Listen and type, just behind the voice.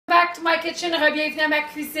back to my kitchen. Bienvenue à ma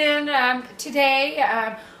cuisine. Today,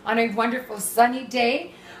 on a wonderful sunny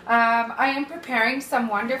day, I am preparing some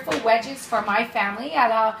wonderful wedges for my family.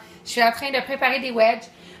 Alors, je suis en train de préparer des wedges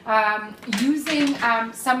using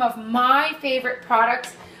some of my favorite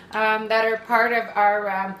products that are part of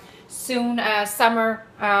our soon summer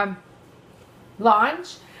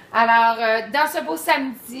launch. Alors, dans ce beau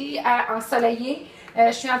samedi ensoleillé,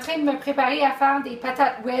 je suis en train de me préparer à faire des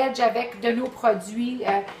patates wedge avec de nos produits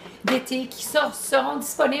d'été qui seront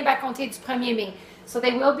disponibles à compter du 1er mai. So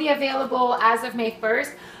they will be available as of May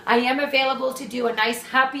 1st. I am available to do a nice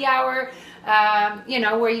happy hour, you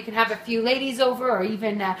know, where you can have a few ladies over or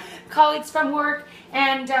even colleagues from work,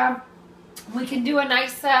 and we can do a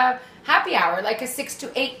nice happy hour, like a 6 to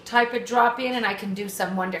 8 type of drop-in, and I can do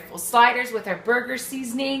some wonderful sliders with our burger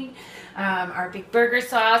seasoning, our big burger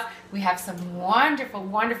sauce. We have some wonderful,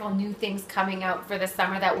 wonderful new things coming out for the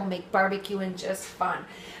summer that will make barbecuing just fun.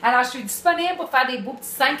 Alors, je suis disponible pour faire des beaux petits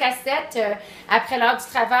 5 à 7 après l'heure du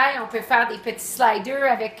travail. On peut faire des petits sliders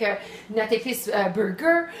avec notre épice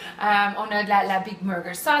burger. On a de la big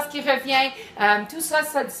burger sauce qui revient. Tout ça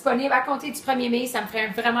sera disponible à compter du 1er mai. Ça me ferait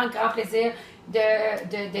un vraiment grand plaisir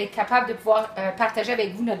d'être capable de pouvoir partager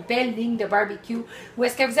avec vous notre belle ligne de barbecue, où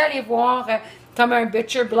est-ce que vous allez voir comme un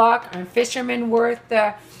butcher block, un fisherman worth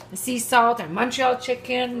sea salt, un Montreal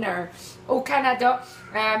chicken au Canada,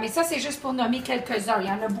 mais ça c'est juste pour nommer quelques-uns, il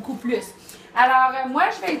y en a beaucoup plus. Alors moi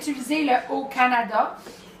je vais utiliser le Au Canada,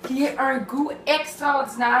 qui est un goût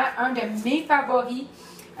extraordinaire, un de mes favoris.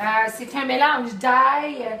 C'est un mélange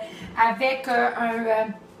d'ail avec un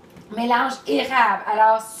mélange érable.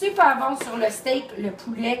 Alors, super bon sur le steak, le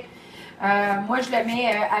poulet. Moi, je le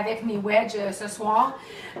mets avec mes wedges ce soir.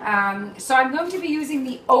 So I'm going to be using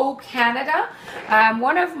the Au Canada,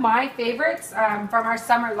 one of my favorites from our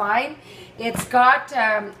summer line. It's got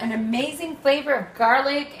an amazing flavor of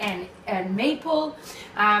garlic and maple.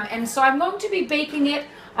 And so I'm going to be baking it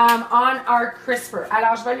on our crisper.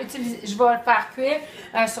 Alors, je vais le faire cuire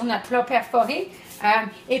sur notre plat perforé.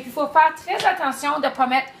 Et puis, il faut faire très attention de ne pas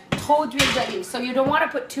mettre trop d'huile d'olive. So you don't want to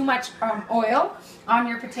put too much oil on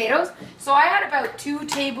your potatoes. So I had about 2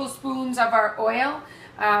 tablespoons of our oil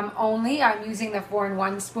only. I'm using the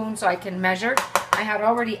 4-in-1 spoon so I can measure. I had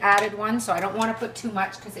already added one, so I don't want to put too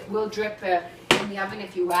much because it will drip in the oven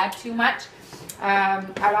if you add too much.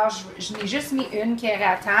 Alors, je n'ai juste mis une qui est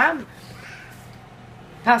à table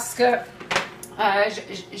parce que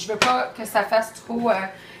je veux pas que ça fasse trop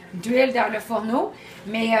d'huile dans le fourneau,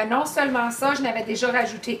 mais non seulement ça, je n'avais déjà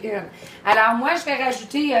rajouté une. Alors moi, je vais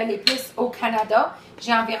rajouter l'épice Au Canada.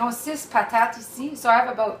 J'ai environ 6 patates ici, so I have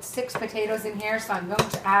about 6 potatoes in here, so I'm going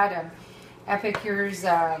to add Epicure's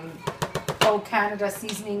Au Canada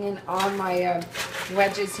seasoning in on my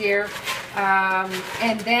wedges here.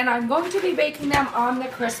 And then I'm going to be baking them on the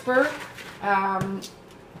crisper,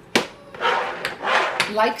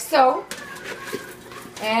 like so.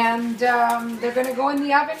 And they're going to go in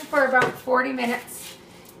the oven for about 40 minutes,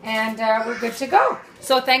 and we're good to go.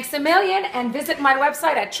 So thanks a million, and visit my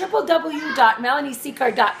website at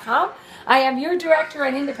www.melaniesicard.com. I am your director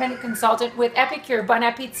and independent consultant with Epicure. Bon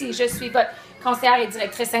appétit. Je suis votre conseillère et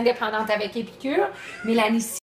directrice indépendante avec Epicure, Mélanie.